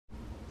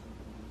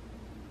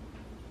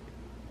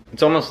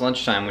It's almost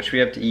lunchtime, which we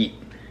have to eat.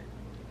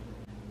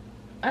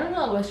 I don't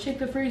know, let's check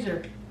the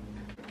freezer.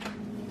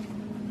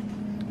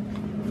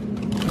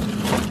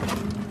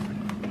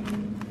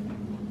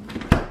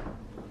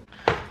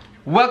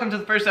 Welcome to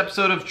the first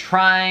episode of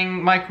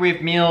Trying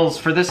Microwave Meals.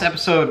 For this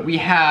episode, we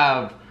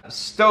have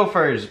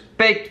stouffers,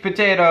 baked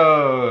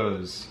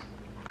potatoes.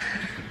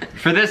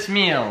 For this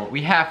meal,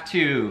 we have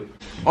to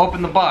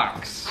open the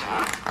box.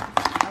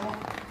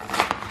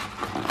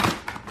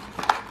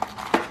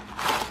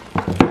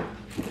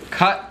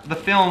 Cut the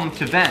film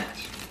to vent.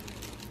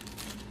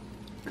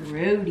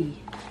 Grody.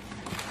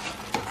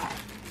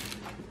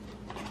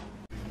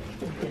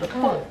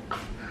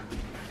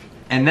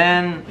 And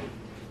then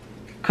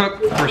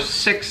cook for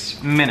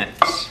 6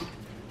 minutes.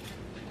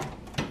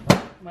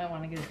 Might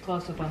want to get a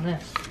close up on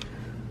this.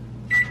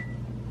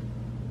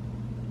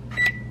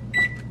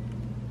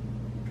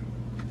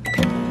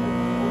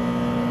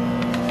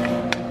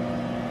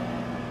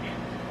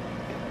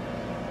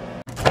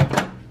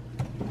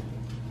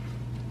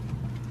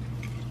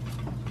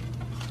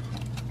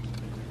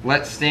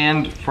 Let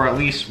stand for at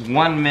least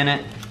 1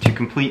 minute to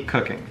complete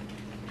cooking.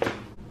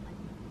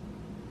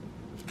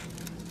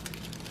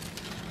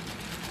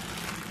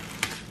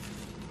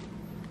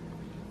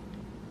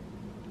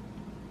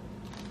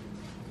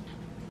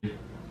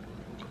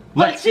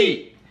 Let's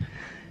eat!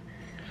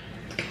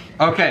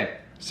 Okay,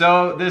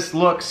 so this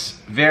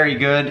looks very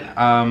good.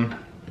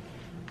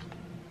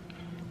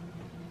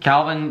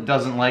 Calvin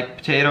doesn't like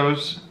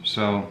potatoes,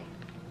 so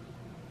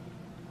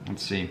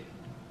let's see.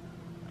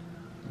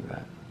 Look at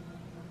that.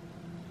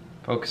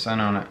 Focus in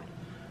on it.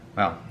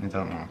 Well, it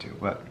doesn't want to,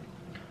 but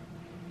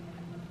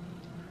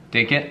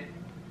dink it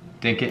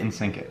and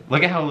sink it.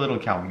 Look at how little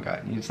Calvin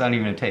got. It's not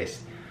even a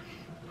taste.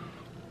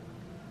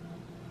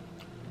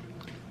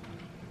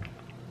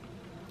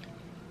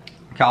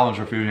 Calvin's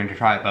refusing to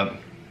try it, but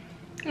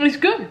It's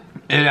good.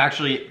 it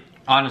actually,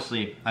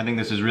 honestly, I think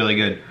this is really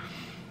good.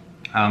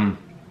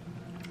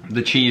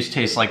 The cheese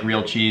tastes like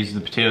real cheese,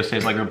 the potatoes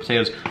taste like real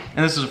potatoes,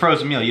 and this is a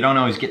frozen meal. You don't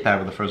always get that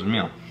with a frozen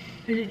meal.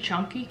 Is it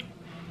chunky?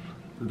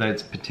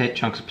 That's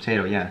chunks of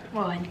potato, yeah.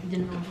 Well, I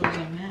didn't know if it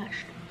was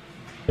mashed.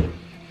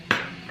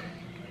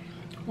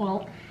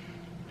 Well,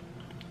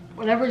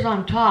 whatever's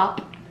on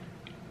top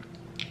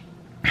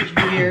is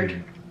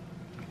weird.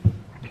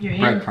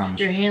 Breadcrumbs.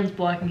 Your hand's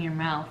blocking your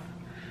mouth.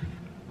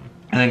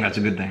 I think that's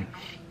a good thing.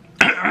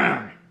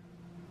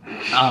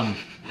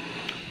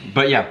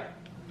 But yeah,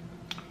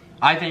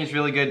 I think it's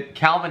really good.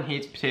 Calvin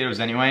hates potatoes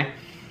anyway.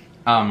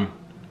 But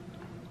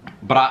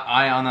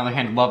I, on the other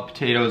hand, love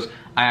potatoes.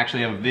 I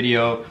actually have a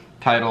video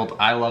titled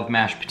 "I Love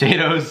Mashed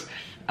Potatoes."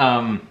 So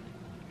I'm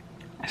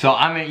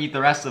gonna eat the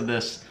rest of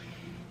this.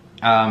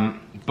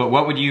 But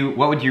what would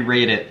you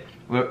rate it?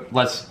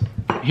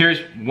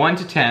 Here's 1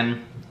 to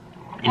 10,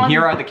 and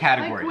here are the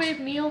categories. Microwave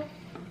meal.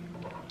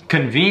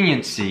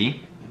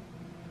 Conveniency.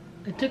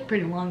 It took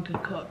pretty long to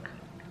cook.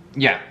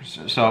 Yeah,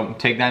 so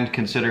take that into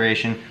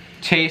consideration.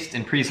 Taste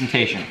and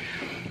presentation.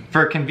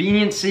 For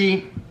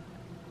conveniency,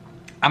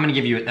 I'm gonna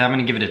give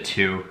it a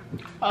 2.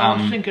 I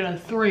was thinking a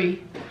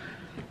 3.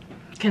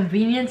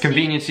 Conveniency.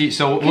 Conveniency.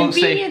 So we'll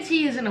say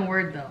conveniency isn't a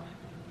word though,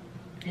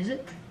 is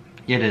it?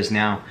 it is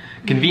now.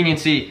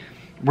 Conveniency.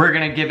 We're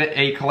gonna give it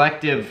a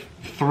collective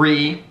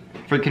 3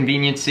 for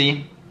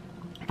conveniency.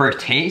 For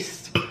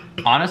taste,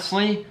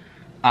 honestly,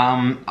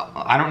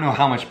 I don't know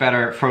how much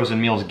better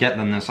frozen meals get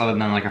than this, other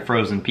than like a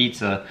frozen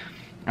pizza.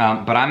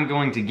 But I'm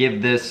going to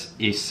give this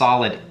a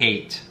solid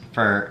 8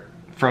 for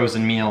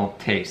frozen meal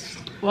taste.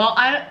 Well,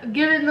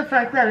 given the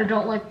fact that I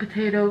don't like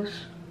potatoes,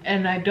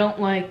 and I don't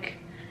like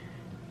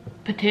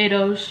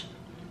potatoes,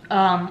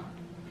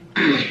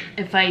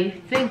 if I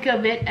think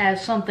of it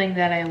as something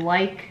that I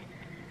like,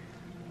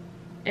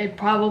 it'd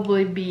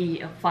probably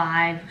be a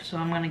 5, so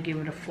I'm gonna give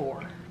it a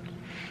 4.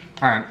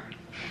 Alright.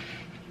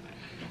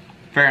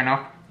 Fair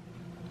enough.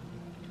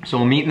 So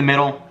we'll meet in the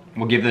middle.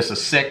 We'll give this a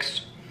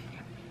 6.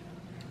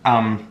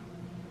 And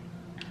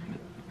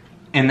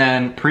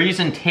then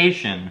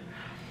presentation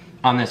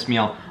on this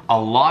meal. A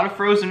lot of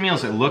frozen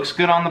meals, it looks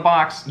good on the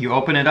box. You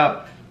open it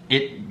up,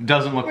 it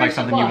doesn't look like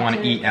something you want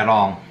to eat at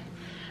all.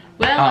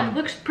 Well, it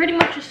looks pretty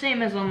much the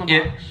same as on the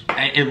box.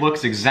 It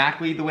looks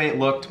exactly the way it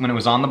looked when it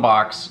was on the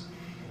box.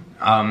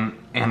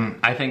 And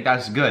I think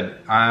that's good.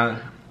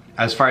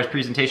 As far as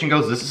presentation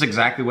goes, this is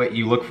exactly what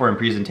you look for in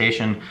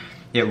presentation.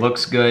 It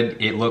looks good.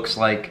 It looks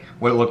like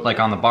what it looked like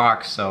on the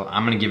box, so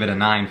I'm gonna give it a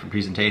 9 for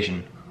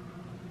presentation.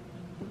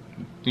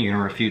 You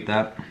gonna refute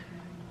that?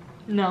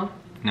 No.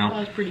 No? That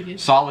was pretty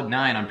good. Solid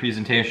 9 on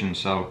presentation,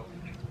 so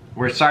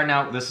we're starting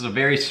out. This is a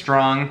very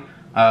strong,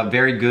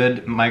 very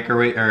good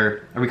microwave,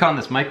 or are we calling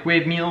this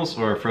microwave meals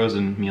or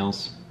frozen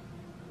meals?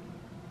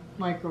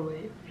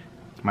 Microwave.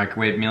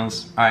 Microwave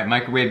meals. Alright,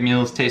 microwave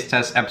meals, taste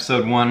test,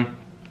 episode 1.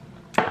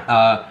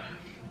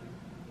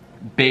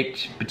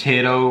 Baked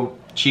potato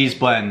cheese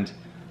blend.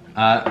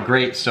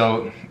 Great,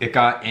 so it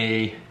got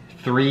a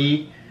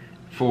 3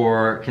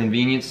 for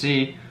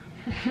conveniency,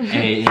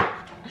 a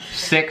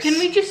 6. Can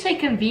we just say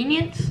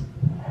convenience?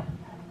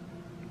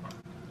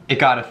 It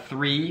got a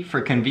 3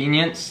 for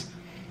convenience,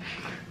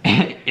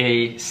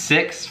 a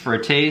 6 for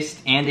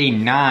taste, and a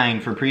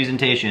 9 for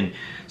presentation.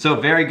 So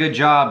very good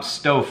job,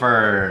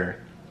 Stouffer.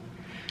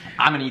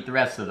 I'm gonna eat the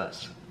rest of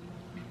this.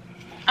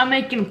 I'm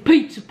making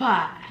pizza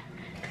pie.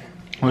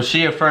 We'll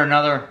see you for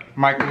another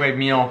microwave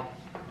meal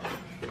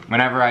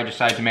whenever I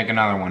decide to make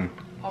another one.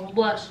 God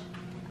bless.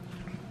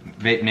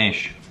 Vape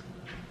Nish.